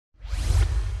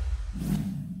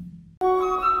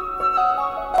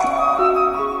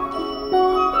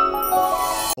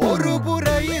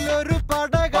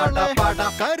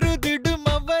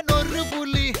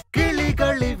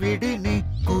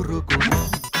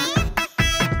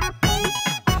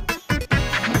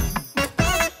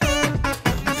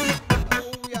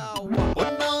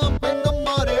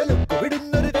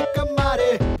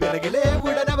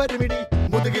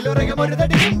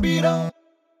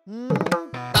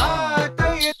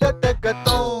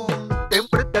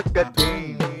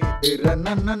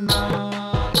Ladies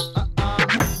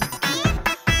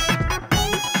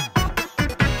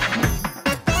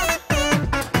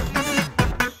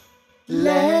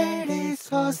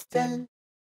Hostel.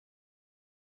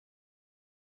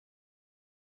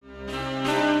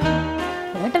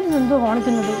 ഏട്ടൻ എന്തോ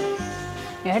കാണിക്കുന്നത്?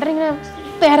 ഏട്ടൻ ഇങ്ങനെ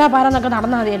തേരാ പാരാന്നൊക്കെ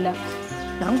നടന്നാൽ മതിയല്ല.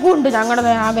 ഞങ്ങൾക്കുണ്ട്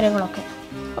ഞങ്ങളുടെ ആഗ്രഹങ്ങളൊക്കെ.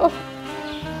 ഓ,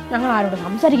 ഞങ്ങൾ ആരോട്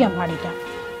സംസാരിക്കാൻ പാടില്ല,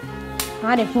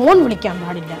 ആരെ ഫോൺ വിളിക്കാൻ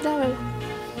പാടില്ല,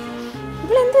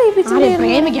 ആരെ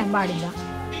പ്രേമിക്കാൻ പാടില്ല.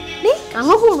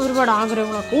 ഞങ്ങൾക്കും ഒരുപാട്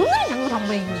ആഗ്രഹങ്ങളൊക്കെ. ഒന്നും ഞങ്ങൾ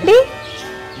സംഭവിക്കുന്നില്ല.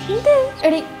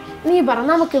 എടി നീ പറ,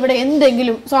 നമുക്ക് ഇവിടെ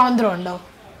എന്തെങ്കിലും സ്വാതന്ത്ര്യം ഉണ്ടോ?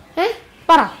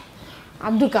 പറ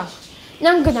അബ്ദുക്ക.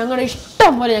 ഞങ്ങൾക്ക് ഞങ്ങളുടെ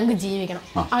ഇഷ്ടം പോലെ ഞങ്ങൾക്ക് ജീവിക്കണം.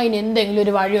 അതിന് എന്തെങ്കിലും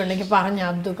ഒരു വഴി ഉണ്ടെങ്കിൽ പറഞ്ഞ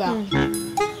അബ്ദുക്ക.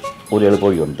 ഒരു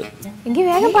എളുപ്പവഴിയുണ്ട്. എങ്കിൽ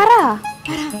വേഗം പറ.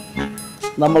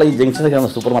 നമ്മൾ ഈ ജംഗ്ഷനിൽ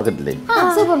കാണുന്ന സൂപ്പർ മാർക്കറ്റില്ലേ,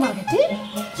 സൂപ്പർ മാർക്കറ്റ്,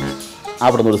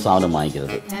 അവിടെ നിന്ന് ഒരു സാധനം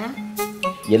വാങ്ങിക്കരുത്.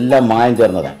 എല്ലാം മായം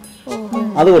ചേർന്നതാണ്.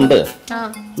 അതുകൊണ്ട്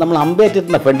നമ്മൾ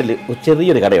അമ്പേറ്റത്തിന്റെ ഫ്രണ്ടിൽ ഒരു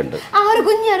ചെറിയൊരു കടയുണ്ട്.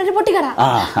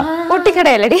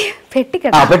 പൊട്ടിക്കടയല്ലേ?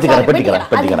 പെട്ടിക്കട.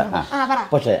 പെട്ടിക്കട.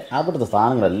 പക്ഷെ അവിടുത്തെ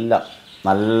സാധനങ്ങളെല്ലാം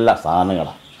നല്ല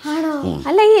സാധനങ്ങളാണ്.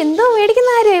 അല്ല, ഈ എന്തോ മേടിക്കുന്ന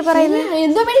കാര്യമായി പറയുന്നത്?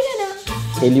 എന്തോ മേടിക്കാനാ?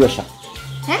 എലിവിഷം.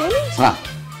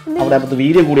 അവിടെ അപ്പുറത്ത്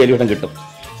വീര്യം കൂടി എലിവിഷം കിട്ടും.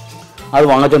 അത്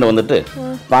വാങ്ങിച്ചോണ്ട് വന്നിട്ട്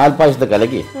പാൽപ്പായസത്തെ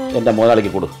കലക്കി എന്റെ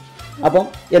മുതലാളിക്ക് കൊടുക്കും. അപ്പം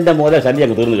എന്റെ മുതലാളി ശല്യം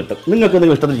അങ്ങ് തീർന്നു കിട്ടും. നിങ്ങൾക്ക്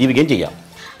നിങ്ങൾ ഇഷ്ടത്തിൽ ജീവിക്കുകയും ചെയ്യാം.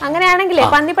 അങ്ങനെയാണെങ്കിലേ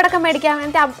പന്നിപ്പടക്കം മേടിക്കാം.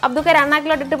 എന്നിട്ട് അബ്ദുക്ക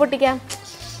അണ്ണാക്കിലോട്ട് ഇട്ട് പൊട്ടിക്കാം.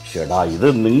 ചേടാ, ഇത്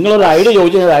നിങ്ങളൊരു ഐഡിയ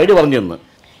ചോദിച്ചാൽ ഐഡിയ പറഞ്ഞു തന്നു.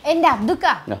 എന്റെ അബ്ദുക്ക,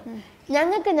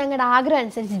 ഞങ്ങൾക്ക് ഞങ്ങളുടെ ആഗ്രഹം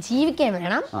അനുസരിച്ച് ജീവിക്കാൻ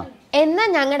വേണം. എന്നാൽ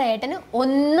ഞങ്ങളുടെ ഏട്ടന്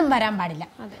ഒന്നും വരാൻ പാടില്ല.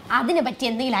 അതിനെ പറ്റി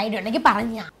എന്തെങ്കിലും ഐഡിയ ഉണ്ടെങ്കിൽ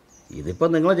പറഞ്ഞാ. ഇതിപ്പോ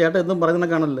നിങ്ങളെ ചേട്ടൻ എന്തും പറയുന്ന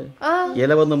കാണല്ലേ.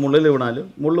 ഇല വന്ന് മുള്ളിൽ വിടാലും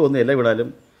മുള്ളു വന്ന് ഇല വിടാലും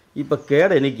ഇപ്പൊ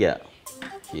കേട് എനിക്കാ.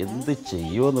 എന്ത്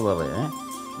ചെയ്യുമെന്ന് പറയാ.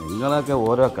 നിങ്ങളൊക്കെ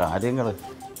ഓരോ കാര്യങ്ങള്.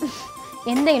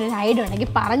 എന്തെങ്കിലും ഒരു ഐഡിയ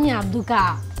ഉണ്ടെങ്കിൽ പറഞ്ഞ അബ്ദുക്ക.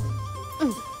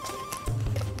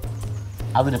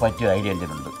 അതിന് പറ്റിയ ഐഡിയ എൻ്റെ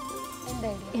ഉണ്ട്.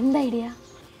 എന്താ ഐഡിയ?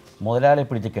 മുതലാളിയെ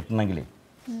പിടിച്ച് കെട്ടണമെങ്കിൽ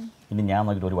ഇനി ഞാൻ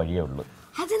നോക്കിയിട്ട് ഒരു വഴിയേ ഉള്ളൂ.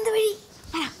 അതെന്ത് വഴി?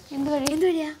 എന്ത്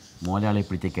വഴിയാ? മുതലാളിയെ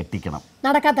പിടിച്ച് കെട്ടിക്കണം.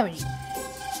 നടക്കാത്ത വഴി.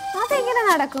 അതെങ്ങനെ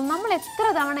നടക്കും? നമ്മൾ എത്ര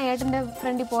തവണ ഏട്ടന്റെ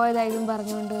ഫ്രണ്ടിൽ പോയതായതും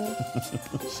പറഞ്ഞുകൊണ്ട്.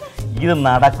 ഇത്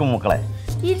നടക്കും മക്കളെ.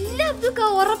 ഇല്ല അബ്ദുക്ക,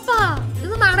 ഉറപ്പാ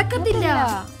ഇത് നടക്കത്തില്ല.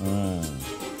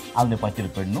 അതിന്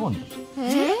പറ്റിയൊരു പെണ്ണും ഉണ്ട്.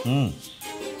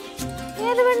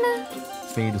 ഏത് പെണ്ണ്?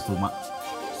 പേര് സുമ.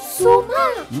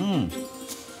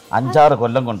 5-6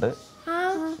 കൊല്ലം കൊണ്ട്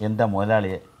എൻ്റെ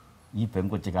മുതലാളിയെ ഈ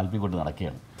പെൺകൊച്ചി കൽപ്പിക്കൊണ്ട്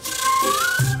നടക്കുകയാണ്.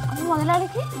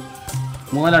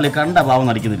 മുതലാളി കണ്ട പാവം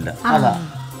നടിക്കുന്നില്ല.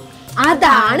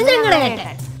 അതാണ് ഞങ്ങളുടെ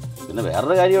ഏട്ടൻ. പിന്നെ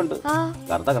വേറൊരു കാര്യമുണ്ട്.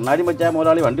 കറുത്ത കണ്ണാടി വെച്ചാൽ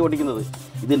മുതലാളി വണ്ടി ഓടിക്കുന്നത്.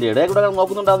 ഇതിന്റെ ഇടയിൽ കൂടെ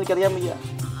നോക്കുന്നുണ്ടാവും. എനിക്കറിയാൻ വയ്യ.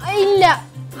 ഇല്ല,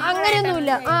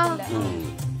 അങ്ങനെയൊന്നുമില്ല.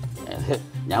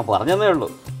 ഞാൻ പറഞ്ഞതേ ഉള്ളൂ.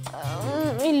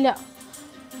 ഇല്ല,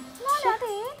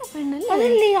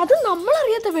 അത്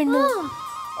നമ്മളറിയാത്ത പെണ്ണ്.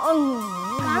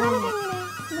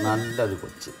 നല്ലൊരു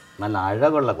കൊച്ച്, നല്ല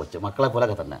അഴകുള്ള കൊച്ച്, മക്കളെ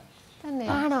പോലൊക്കെ തന്നെ.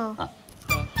 ആണോ?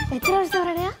 എത്ര വർഷത്തെ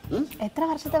പ്രണയ?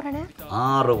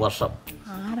 6 വർഷം.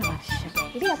 6 വർഷം.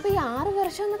 അപ്പൊ ഈ 6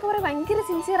 വർഷം എന്നൊക്കെ പറയാൻ ഭയങ്കര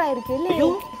സിൻസിയർ ആയിരിക്കും അല്ലേ?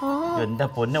 എന്റെ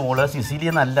പൊന്നെ മോളെ,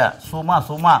 സിസിലിയെന്നല്ല, സുമ.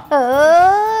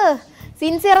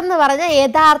 സിൻസിയർ എന്ന് പറഞ്ഞ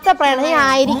യഥാർത്ഥ പ്രണയം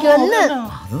ആയിരിക്കുമെന്ന്.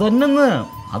 അത് തന്നെ.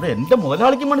 അത് എന്റെ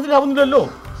മുതലാളിക്ക് മനസ്സിലാവുന്നില്ലല്ലോ.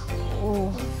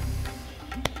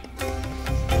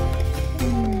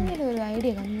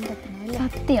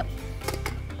 സത്യം.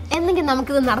 എന്തെങ്കിലും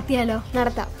നമുക്കിത് നടത്തിയാലോ?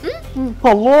 നടത്താം.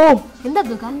 എന്താ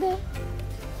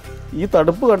ഈ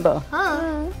തടുപ്പ് കണ്ട?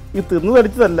 ഈ തിന്നു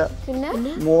തടിച്ചതല്ല,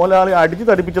 മോലാളി അടിച്ചു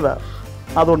തടിപ്പിച്ചതാ.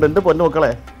 അതുകൊണ്ട് എന്റെ പൊന്നു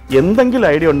മക്കളെ, എന്തെങ്കിലും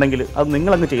ഐഡിയ ഉണ്ടെങ്കിൽ അത്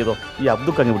നിങ്ങൾ അങ്ങ് ചെയ്തോ. ഈ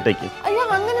അബ്ദുക്ക് അങ്ങ് വിട്ടേക്ക്.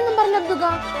 അങ്ങനെയൊന്നും പറഞ്ഞ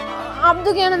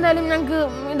അബ്ദുക്കയാണ് എന്തായാലും ഞങ്ങൾക്ക്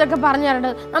ഇതൊക്കെ പറഞ്ഞു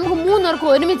തരേണ്ടത്. നമുക്ക് 3 പേർക്ക്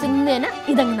ഒരുമിച്ച് നിന്നേനെ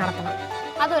ഇതങ്ങ് നടത്തണം.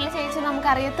 അതുമല്ല ചേച്ചി, നമുക്ക്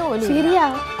അറിയത്തോലും. ശരിയാ.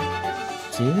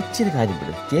 ചേച്ചിയുടെ കാര്യം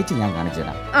വിടും, ചേച്ചി ഞാൻ കാണിച്ചു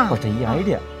തരാം. പക്ഷെ ഈ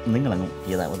ഐഡിയ നിങ്ങളങ്ങ്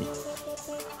ചെയ്താൽ മതി.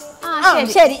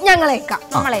 ശരി, ഞങ്ങളേക്കാം.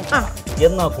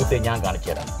 എന്നാ കൂട്ടി ഞാൻ കാണിച്ചു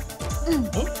തരാം.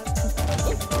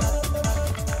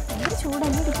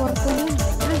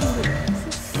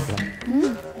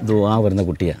 ഇതോ ആ വരുന്ന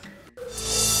കുട്ടിയാ.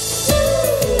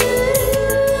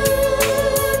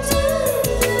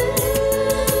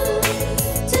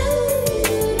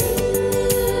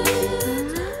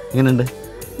 എങ്ങനെയുണ്ട്?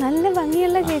 നല്ല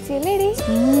ഭംഗിയുള്ള ചേച്ചി അല്ലേ?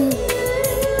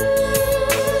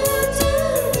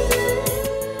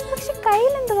 പക്ഷെ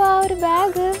കയ്യിലെന്തുവാ ഒരു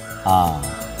ബാഗ്?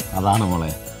 അതാണ് മോളെ,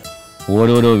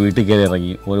 ഓരോരോ വീട്ടിൽ കയറി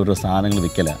ഇറങ്ങി ഓരോരോ സാധനങ്ങൾ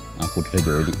വിൽക്കല ആ കുട്ടിയുടെ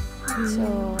ജോലി.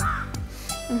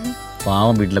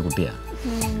 പാവം വീട്ടിലെ കുട്ടിയാ.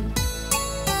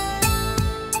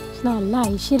 നല്ല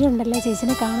ഐശ്വര്യം ഉണ്ടല്ലേ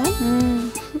ചേച്ചിനെ കാണാൻ.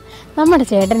 നമ്മുടെ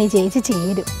ചേട്ടൻ ഈ ചേച്ചി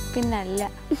ചേരും. പിന്നല്ല.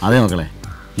 അതെ മക്കളെ,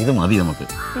 ഇത് മതി നമുക്ക്.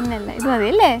 പിന്നല്ല, ഇത് മതി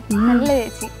അല്ലേ? നല്ല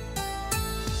ചേച്ചി.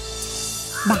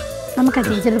 ബാ നമുക്ക് ആ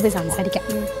ടീച്ചറിൽ പോയി സംസാരിക്കാം.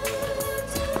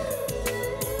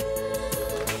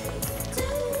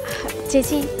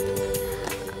 ചേച്ചി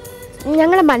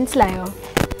ഞങ്ങളെ മനസ്സിലായോ?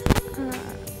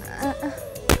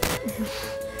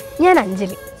 ഞാൻ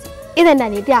അഞ്ജലി, ഇതെൻ്റെ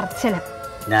അനിയത്തി അർച്ചന.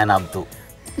 ഞാൻ അബ്ദു.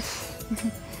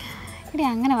 ഇവിടെ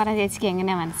അങ്ങനെ പറഞ്ഞ ചേച്ചിക്ക്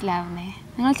എങ്ങനെയാ മനസ്സിലാവുന്നേ?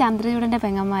 ഞങ്ങൾ ചന്ദ്രചൂടൻ്റെ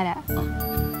പെങ്ങന്മാരാ.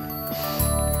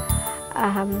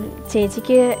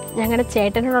 ചേച്ചിക്ക് ഞങ്ങളുടെ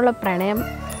ചേട്ടനോടുള്ള പ്രണയം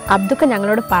അബ്ദുക്ക്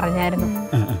ഞങ്ങളോട് പറഞ്ഞായിരുന്നു.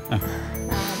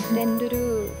 എൻ്റെ ഒരു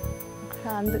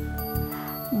ഭ്രാന്ത്.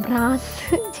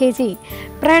 ചേച്ചി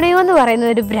പ്രണയം എന്ന്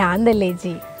പറയുന്നത് ഒരു ഭ്രാന്തല്ലേ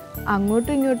ചേച്ചി?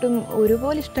 അങ്ങോട്ടും ഇങ്ങോട്ടും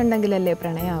ഒരുപോലെ ഇഷ്ടമുണ്ടെങ്കിലല്ലേ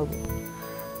പ്രണയമാകും.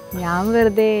 ഞാൻ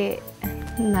വെറുതെ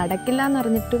നടക്കില്ല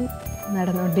എന്നറിഞ്ഞിട്ടും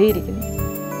നടന്നുകൊണ്ടേയിരിക്കുന്നു.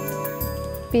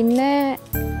 പിന്നെ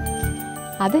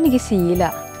അതെനിക്ക് ശീല.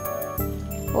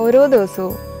 ഓരോ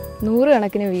ദിവസവും 100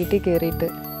 കണക്കിന് വീട്ടിൽ കയറിയിട്ട്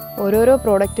ഓരോരോ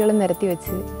പ്രോഡക്റ്റുകൾ നിരത്തി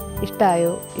വെച്ച്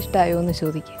ഇഷ്ടമായോ ഇഷ്ടമായോ എന്ന്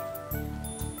ചോദിക്കും.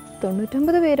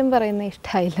 99 പേരും പറയുന്നത്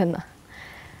ഇഷ്ടമായില്ലെന്നാ.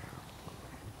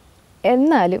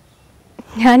 എന്നാലും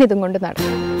ഞാനിതും കൊണ്ട്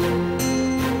നടക്കും.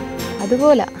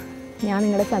 അതുപോലെ ഞാൻ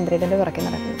നിങ്ങളുടെ ചന്ദ്രേട്ടൻ്റെ പുറകെ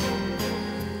നടക്കുന്നു.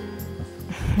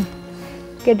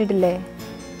 കേട്ടിട്ടില്ലേ?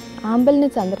 ആമ്പലിന്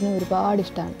ചന്ദ്രന് ഒരുപാട്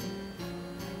ഇഷ്ടമാണ്.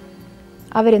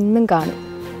 അവരെന്നും കാണും,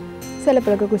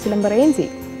 ചിലപ്പോഴൊക്കെ കുശലം പറയുകയും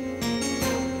ചെയ്യും.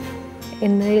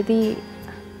 എന്ന് എഴുതി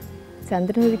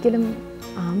ചന്ദ്രൻ ഒരിക്കലും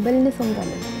ആമ്പലിന്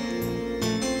സ്വന്തമല്ല.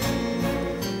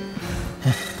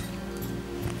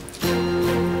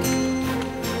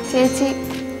 ചേച്ചി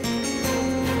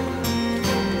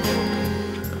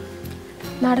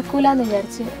നടക്കൂലെന്ന്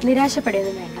വിചാരിച്ച്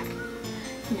നിരാശപ്പെടുകയൊന്നും വേണ്ട.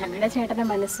 ഞങ്ങളുടെ ചേട്ടൻ്റെ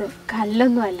മനസ്സ്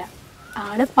കല്ലൊന്നുമല്ല,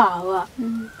 ആള് പാവ.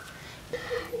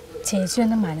 ചേച്ചി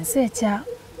ഒന്ന് മനസ്സ് വെച്ചാ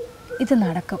ഇത്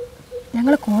നടക്കും.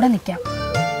 ഞങ്ങൾ കൂടെ നിൽക്കാം.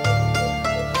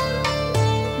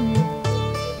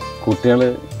 കുട്ടികൾ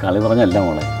കളി പറഞ്ഞല്ല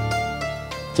മോളെ,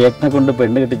 ചേട്ടനെ കൊണ്ട്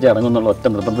പെണ്ണ് കെട്ടിച്ച് അടങ്ങുന്നുള്ള ഒറ്റ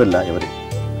നിർബന്ധമില്ല ഇവർ.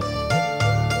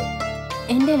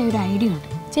 എൻ്റെ ഒരു ഐഡിയ ഉണ്ട്,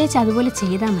 ചേച്ചി അതുപോലെ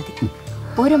ചെയ്താൽ മതി.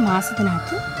 ഒരു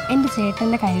മാസത്തിനകത്ത് എൻ്റെ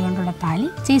ചേട്ടൻ്റെ കൈ കൊണ്ടുള്ള താലി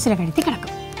ചേച്ചിയുടെ കഴുത്തി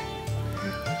കിടക്കും.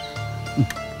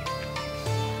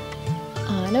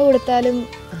 ആന കൊടുത്താലും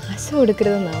ആശ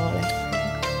കൊടുക്കരുതെന്നാ മോളെ.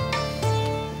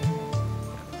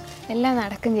 എല്ലാം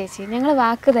നടക്കും ചേച്ചി, ഞങ്ങൾ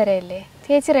വാക്ക് തരയല്ലേ.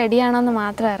 ചേച്ചി റെഡിയാണോന്ന്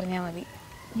മാത്രം അറിഞ്ഞാൽ മതി.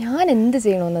 ഞാൻ എന്ത്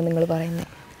ചെയ്യണമെന്നാണ് നിങ്ങൾ പറയുന്നത്?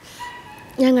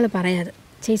 ഞങ്ങൾ പറയാതെ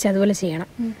ചേച്ചി അതുപോലെ ചെയ്യണം.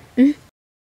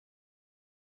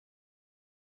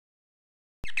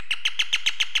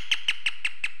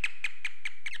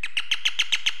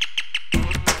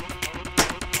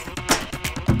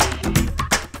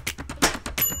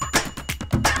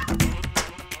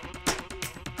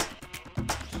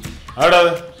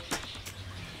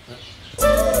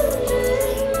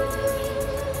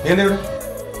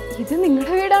 ഇത്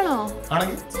നിങ്ങളുടെ വീടാണോ?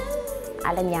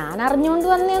 അല്ല, ഞാൻ അറിഞ്ഞുകൊണ്ട്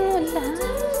വന്നൊന്നുമില്ല.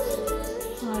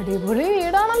 അടിപൊളി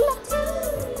വീടാണല്ലോ.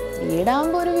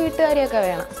 വീടാകുമ്പോ ഒരു വീട്ടുകാരിയൊക്കെ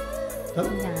വേണം.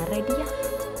 ഞാൻ റെഡിയാ.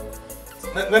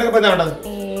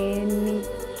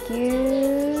 എനിക്ക്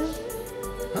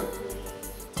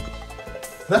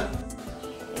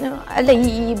അല്ല,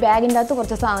 ഈ ബാഗിൻ്റെ അകത്ത്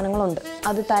കുറച്ച് സാധനങ്ങളുണ്ട്,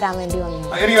 അത് തരാൻ വേണ്ടി വന്നു.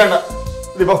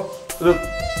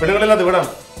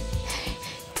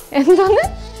 എന്തോന്ന്?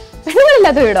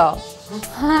 പെണ്ണുങ്ങളില്ലാത്ത വീടോ?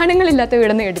 ആണുങ്ങളില്ലാത്ത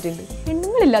വീടെന്ന് കേട്ടിട്ടുണ്ട്.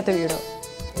 പെണ്ണുങ്ങളില്ലാത്ത വീടോ?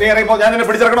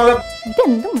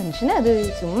 ഇതെന്ത് മനുഷ്യനാ അത്?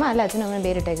 ചുമ്മാ അല്ല അച്ഛനും അങ്ങനെ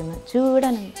പേരിട്ടേക്കുന്നത്.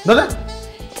 ചൂടനും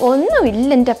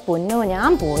ഒന്നുമില്ല എൻ്റെ പൊന്നോ, ഞാൻ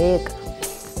പോയേക്കാം.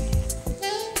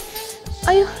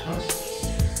 അയ്യോ,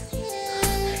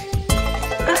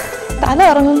 തല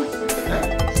ഇറങ്ങുന്നു,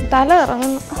 തല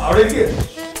ഇറങ്ങുന്നു.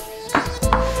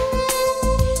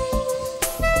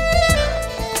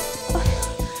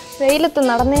 വെയിലത്ത്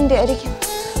നടന്നതിൻ്റെ ആയിരിക്കും.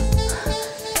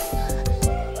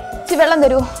 വെള്ളം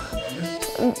തരുമോ?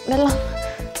 വെള്ളം.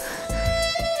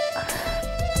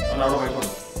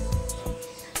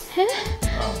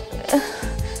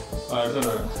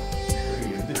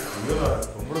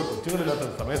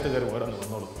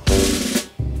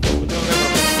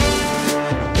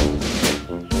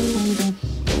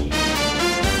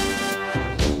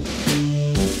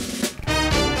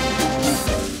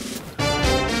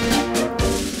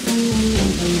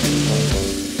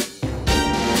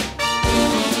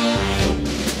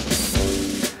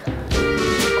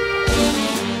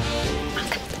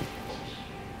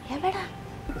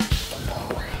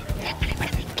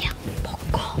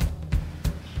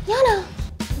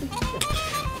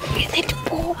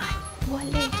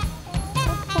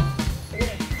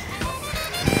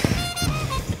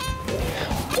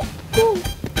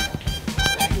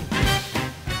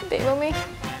 ദൈവമേ,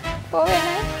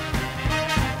 പോവേണേ.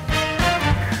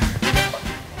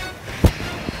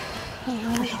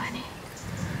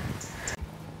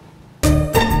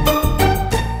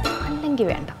 അല്ലെങ്കിൽ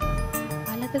വേണ്ട,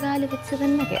 വലത് വലത് കാല് വെച്ച്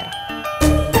തന്നെ കയറാം.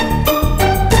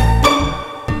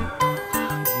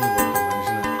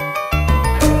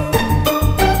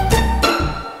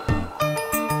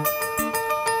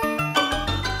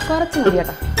 കുറച്ച് മതി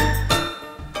കേട്ടോ,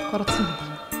 കുറച്ച് മതി.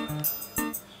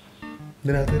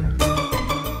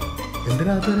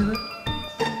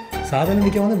 സാധനം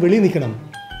വിൽക്കാൻ വന്ന് വെളിയിൽ നിൽക്കണം,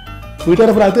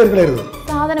 വീട്ടുകാരെ അകത്ത് കയറിക്കളായിരുന്നു.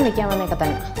 സാധനം വെക്കാൻ വന്നേക്കെ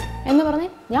തന്നെ എന്ന് പറഞ്ഞ്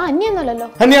ഞാൻ അന്യൊന്നുമല്ലല്ലോ.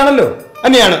 അന്യാണല്ലോ,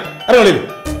 അന്യാണ്. അറിയാം.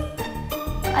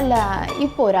 അല്ല,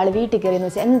 ഇപ്പൊ ഒരാൾ വീട്ടിൽ കയറിയെന്ന്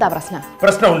വെച്ചാൽ എന്താ പ്രശ്നം?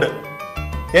 പ്രശ്നമുണ്ട്.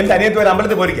 എന്റെ അനിയത്തി വരെ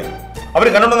അമ്പലത്തിൽ പോയിരിക്കാം, അവര്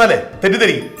കണ്ടോണ്ടെന്നാലേ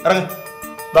തെറ്റിദ്ധരിക്കും. ഇറങ്ങ്,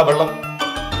 വെള്ളം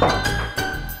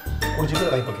കുടിച്ചിട്ട്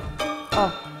ഇറങ്ങിപ്പോക്കാം. ഓ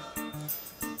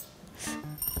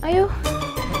അയ്യോ,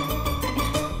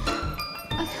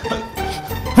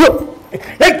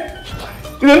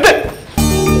 ഇതെന്ത്?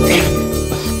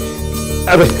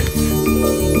 അതെ,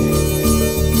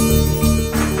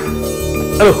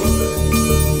 ഹലോ,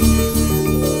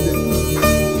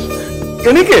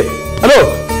 എനിക്ക് ഹലോ,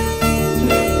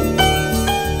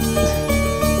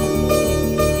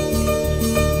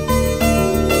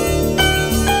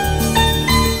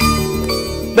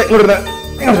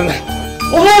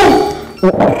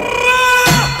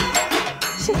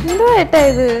 എന്തോ ഏട്ടാ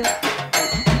ഇത്?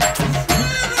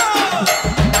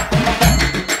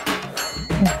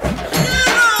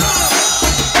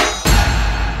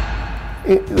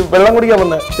 വെള്ളം കുടിക്കാൻ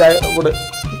വന്ന ചായ കൂടെ.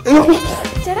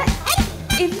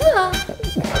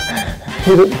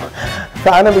 ഇത്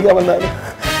സാധനം വിൽക്കാൻ വന്നാണ്.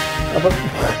 അപ്പം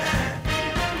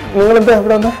നിങ്ങളെന്താ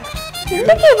ഇവിടെ വന്ന?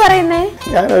 എന്തൊക്കെയാ പറയുന്നേ?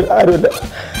 ഞാൻ ആരുമില്ല,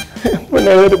 പിന്നെ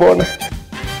എഴുതിട്ട് പോകണേ.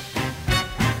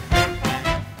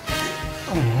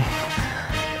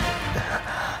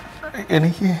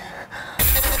 എനിക്ക്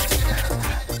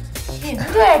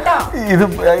ഇത്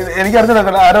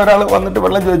എനിക്കറിഞ്ഞില്ല. ആരോ ഒരാൾ വന്നിട്ട്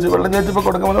വെള്ളം ചോദിച്ചപ്പോ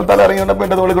കൊടുക്കുമ്പോൾ തല ഇറങ്ങിയോണ്ടപ്പോ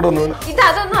എന്റെ തോളിൽ കൂടെ വന്നു. ഇത്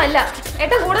അതൊന്നും അല്ല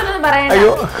ഏട്ടാ, കൂടുതലൊന്നും പറയണ്ട.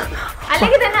 അയ്യോ,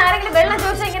 അല്ലെങ്കിൽ തന്നെ ആരെങ്കിലും വെള്ളം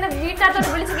ചോദിച്ചാൽ ഇങ്ങനെ വീട്ടിനകത്തോട്ട്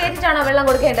വിളിച്ച് കേട്ടിട്ടാണോ വെള്ളം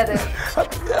കൊടുക്കേണ്ടത്?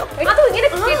 അതും ഇങ്ങനെ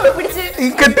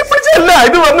കെട്ടിപ്പിടിച്ചല്ല,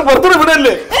 ഇത് വന്ന് പുറത്തോട്ട്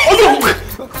വിടല്ലേ,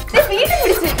 വീട്ടിൽ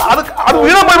പിടിച്ച് അത്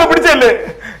വീണാൻ പോയപ്പോ പിടിച്ചല്ലേ.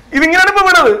 ഇതിങ്ങനെയാണ് ഇപ്പൊ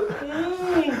വീണത്.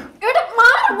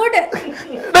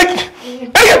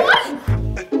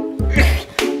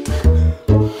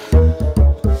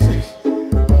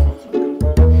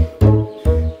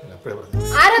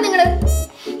 ആരാ നിങ്ങള്?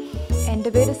 എന്റെ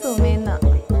പേര് സുമേന്ന.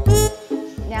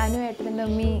 ഞാനും ഏട്ടന്റെ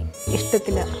അമ്മി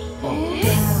ഇഷ്ടത്തില.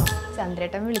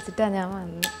 ചന്ദ്രേട്ടൻ വിളിച്ചിട്ടാ ഞാൻ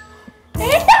വന്നത്.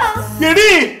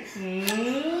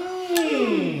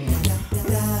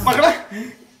 മകളെ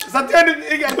സത്യം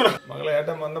മകളെ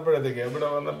ഏട്ടൻ വന്നപ്പോഴത്തേക്ക് എവിടെ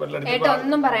ഏട്ടാ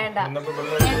ഒന്നും പറയണ്ട,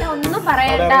 ഏട്ടാ ഒന്നും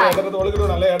പറയണ്ട,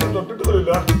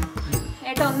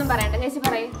 ഏട്ടാ ഒന്നും പറയണ്ട. ചേച്ചി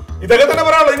പറയൂ. ഇതൊക്കെ തന്നെ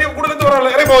പറയാനുള്ളൂ, ഇനി കൂടുതൽ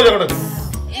പറയാനുള്ളൂ. ഇറങ്ങി പോകട്ടെ.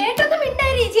 ഏട്ടൊന്നും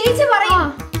മിണ്ടായി, ചേച്ചി പറയൂ.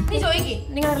 നീ ചോദിക്ക്,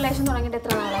 നിങ്ങളുടെ റിലേഷൻ തുടങ്ങിയിട്ട്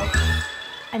എത്ര നാളായി?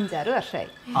 5-6 വർഷമായി.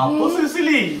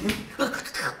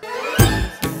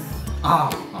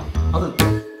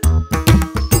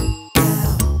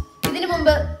 ഇതിനു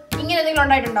മുമ്പ് ഇങ്ങനെ എന്തെങ്കിലും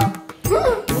ഉണ്ടായിട്ടുണ്ടോ?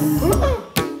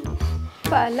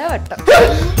 പലവട്ടം.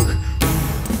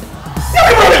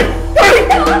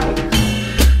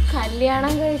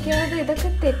 കല്യാണം കഴിക്കാതെ ഇതൊക്കെ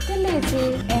തെറ്റല്ലേ ചേച്ചി?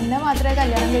 എന്നെ മാത്രമേ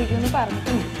കല്യാണം കഴിക്കുമെന്ന് പറഞ്ഞു.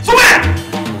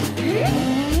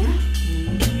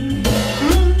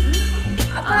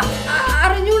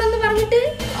 അറിഞ്ഞൂടെന്ന് പറഞ്ഞിട്ട്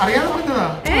അറിയാതെ പറഞ്ഞതാ.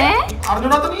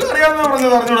 അറിഞ്ഞൂടാത്തല്ലേ? അറിയാതെ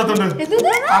പറഞ്ഞത്.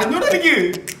 അറിഞ്ഞൂടാ എനിക്ക്.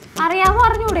 അറിയാമോ?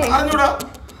 അറിഞ്ഞൂടെ? അറിഞ്ഞൂടാ.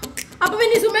 അപ്പൊ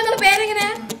പിന്നെ സുമേന്നുള്ള പേരെങ്ങനെ?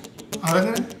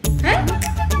 അതെങ്ങനെ?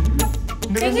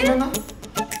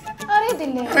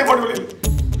 അറിയത്തില്ലേ?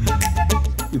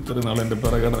 ഇത്ര നാൾ എന്റെ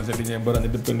പിറകാണ് വെച്ചിട്ട് ഞാൻ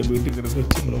പറഞ്ഞിട്ട് ഇപ്പൊ എന്റെ വീട്ടിൽ കയറി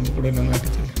കൂടെ എന്നെ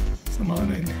നാട്ടിച്ചു.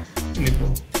 സമാധാനമില്ല. ഇനിയിപ്പോ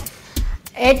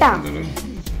ഏട്ടാ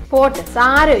പോട്ടെ,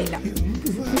 സാരമില്ല.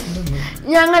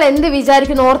 ഞങ്ങൾ എന്ത്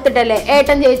വിചാരിക്കുന്നു ഓർത്തിട്ടല്ലേ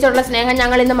ഏട്ടൻ ചേച്ചിയോടുള്ള സ്നേഹം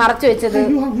ഞങ്ങൾ ഇന്ന് മറച്ചു വെച്ചത്.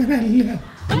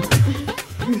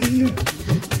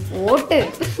 ഓട്ട്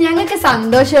ഞങ്ങൾക്ക്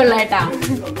സന്തോഷമുള്ള ഏട്ടാ.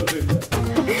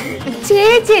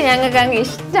 ചേച്ചി ഞങ്ങൾക്ക് അങ്ങ്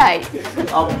ഇഷ്ടായി.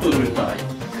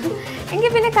 എങ്കിൽ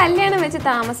പിന്നെ കല്യാണം വെച്ച്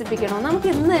താമസിപ്പിക്കണോ? നമുക്ക്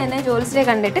ഇന്ന് തന്നെ ജോലിസിനെ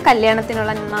കണ്ടിട്ട്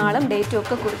കല്യാണത്തിനുള്ള നാളും ഡേറ്റും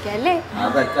ഒക്കെ കുറിക്കാം അല്ലേ?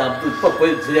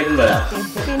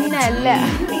 പിന്നല്ല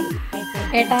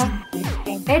ഏട്ടാ,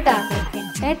 ഏട്ടാ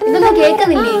ഇതൊന്നും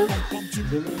കേൾക്കുന്നില്ലേ?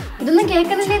 ഇതൊന്നും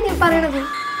കേൾക്കുന്നില്ലേ നീ പറയണത്?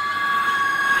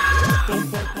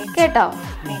 കേട്ടോ?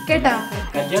 കേട്ടാ?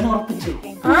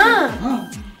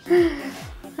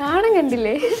 നാണം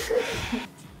കണ്ടില്ലേ?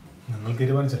 നിങ്ങൾ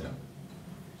തീരുമാനിച്ചല്ല,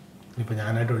 ഇപ്പൊ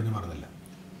ഞാനായിട്ട് ഒഴിഞ്ഞു മാറുന്നില്ല.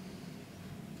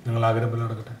 നിങ്ങൾ ആഗ്രഹം പോലെ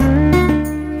നടക്കട്ടെ.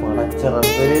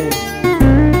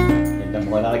 എന്റെ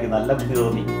മോനാൾക്ക് നല്ല ബുദ്ധി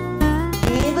തോന്നി.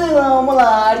 ഇത് നമ്മൾ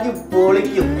ആദ്യം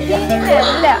പൊളിക്കും.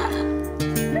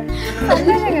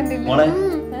 മോളെ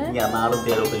ഞാൻ നാളെ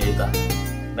തേരൊക്കെ എഴുതാം.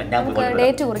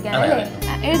 ഡേറ്റ് കുറിക്കാൻ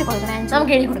എഴുതി കൊടുക്കണം.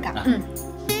 നമുക്ക് എഴുതി കൊടുക്കാം.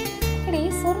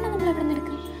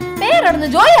 പേരായിരുന്നു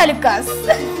ജോയ് ആലുക്കാസ്.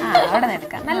 അവിടെ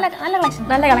നിൽക്കാം. നല്ല നല്ല കളക്ഷൻ,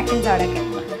 നല്ല കളക്ഷൻസ് അവിടെയൊക്കെ.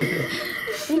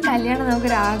 ഈ കല്യാണം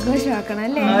നമുക്കൊരു ആഘോഷമാക്കണം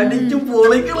അല്ലേ? അടിച്ചു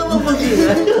പൊളിക്കണം നമുക്ക്.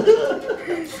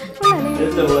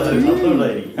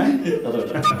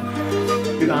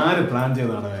 ഇതാര് പ്ലാൻ ചെയ്ത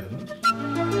നാടകമായിരുന്നു?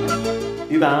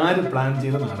 ഇതാര് പ്ലാൻ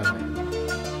ചെയ്ത നാടകമായിരുന്നു?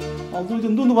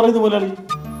 എന്തോന്ന് പറയുന്ന പോലെ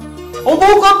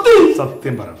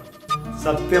സത്യം പറയണം.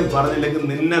 സത്യം പറഞ്ഞില്ലെങ്കിൽ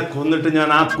നിന്നെ കൊന്നിട്ട് ഞാൻ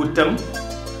ആ കുറ്റം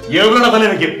എവിടെ തല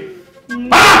വെക്കും.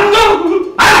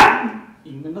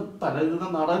 ഇങ്ങനെ തലകുന്ന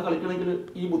നാടകം കളിക്കണമെങ്കിൽ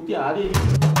ഈ ബുദ്ധി ആരെയും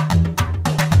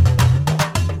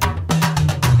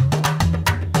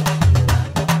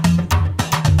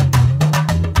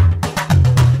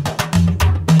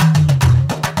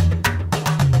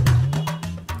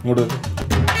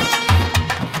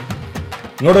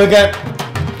ഇങ്ങോട്ട് വെക്കാൻ.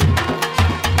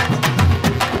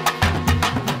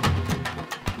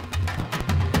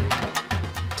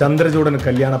 ചന്ദ്രചൂടന്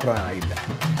കല്യാണപ്രായമായില്ല.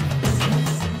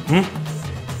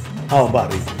 അവൻ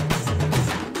പറയും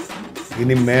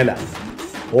ഇനി മേല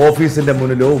ഓഫീസിന്റെ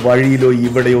മുന്നിലോ വഴിയിലോ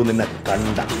ഇവിടെയോ നിന്നെ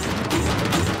കണ്ട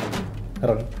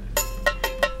ഇറങ്ങ.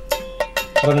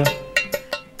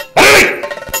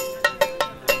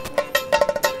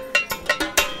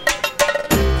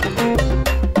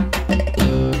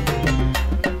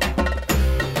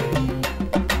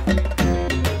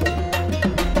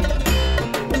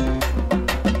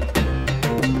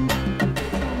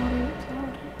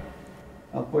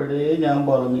 അപ്പോഴേ ഞാൻ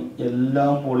പറഞ്ഞു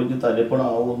എല്ലാം പൊളിഞ്ഞ്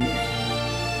തലപ്പണാവുന്നു.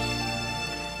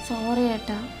 സോറി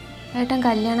ഏട്ടാ, ഏട്ടൻ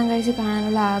കല്യാണം കഴിച്ച്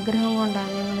കാണാനുള്ള ആഗ്രഹം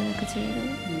കൊണ്ടാണ് ഞങ്ങൾ ഇതൊക്കെ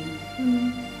ചെയ്തത്.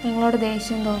 നിങ്ങളോട്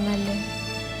ദേഷ്യം തോന്നല്ലേ?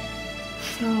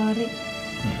 സോറി.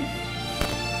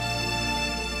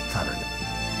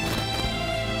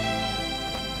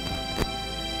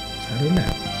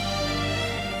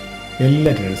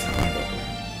 എല്ലാറ്റിനും ഒരു സമയമുണ്ടോ?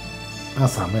 ആ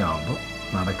സമയമാകുമ്പോൾ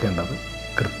നടക്കേണ്ടത്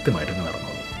കൃത്യമായിട്ട് നടന്നോളൂ.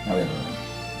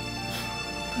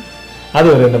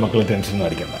 അതുവരെ എൻ്റെ മക്കളെ ടെൻഷൻ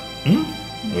അടിക്കണ്ട.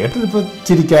 ഏട്ടനിപ്പോ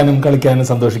ചിരിക്കാനും കളിക്കാനും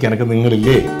സന്തോഷിക്കാനൊക്കെ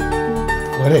നിങ്ങളില്ലേ?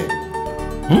 പോരെ?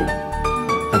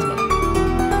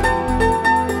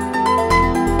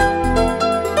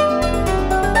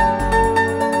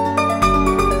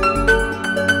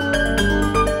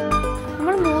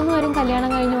 നമ്മൾ മൂന്നുപേരും കല്യാണം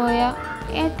കഴിഞ്ഞു പോയാ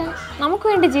ഏട്ടൻ നമുക്ക്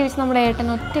വേണ്ടി ജീവിച്ച് നമ്മുടെ ഏട്ടൻ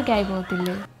ഒറ്റയ്ക്കായി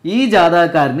പോകത്തില്ലേ? ഈ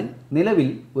ജാതകക്കാരന്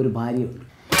നിലവിൽ ഒരു ഭാര്യയുണ്ട്.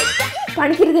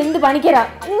 പണിക്കരുത്, എന്ത് പണിക്കരാ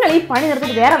നിങ്ങൾ ഈ പണി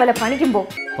നിർത്തിട്ട് വേറെ വല്ല പണിക്കുമ്പോ?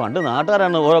 പണ്ട്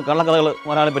നാട്ടുകാരാണ് ഓരോ കള്ളക്കഥകൾ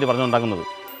ഒരാളെ പറ്റി പറഞ്ഞുണ്ടാക്കുന്നത്.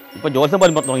 ഇപ്പൊ ജോത്സ്യം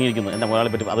പോലും തുടങ്ങിയിരിക്കുന്നു എൻ്റെ മുതലാളി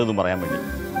പറ്റി അതൊന്നും പറയാൻ വേണ്ടി.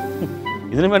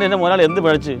 ഇതിനു വേണ്ടി എൻ്റെ മുതലാളി എന്ത്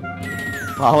പഴിച്ച്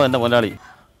പാവം എൻ്റെ മുതലാളി.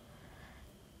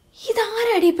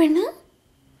 ഇതാരാടി പെണ്ണ്?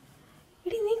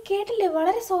 നീ കേട്ടില്ലേ?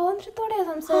 വളരെ സ്വാതന്ത്ര്യത്തോടെയാ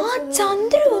സംസാരിച്ചത്.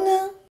 ചന്ദ്രു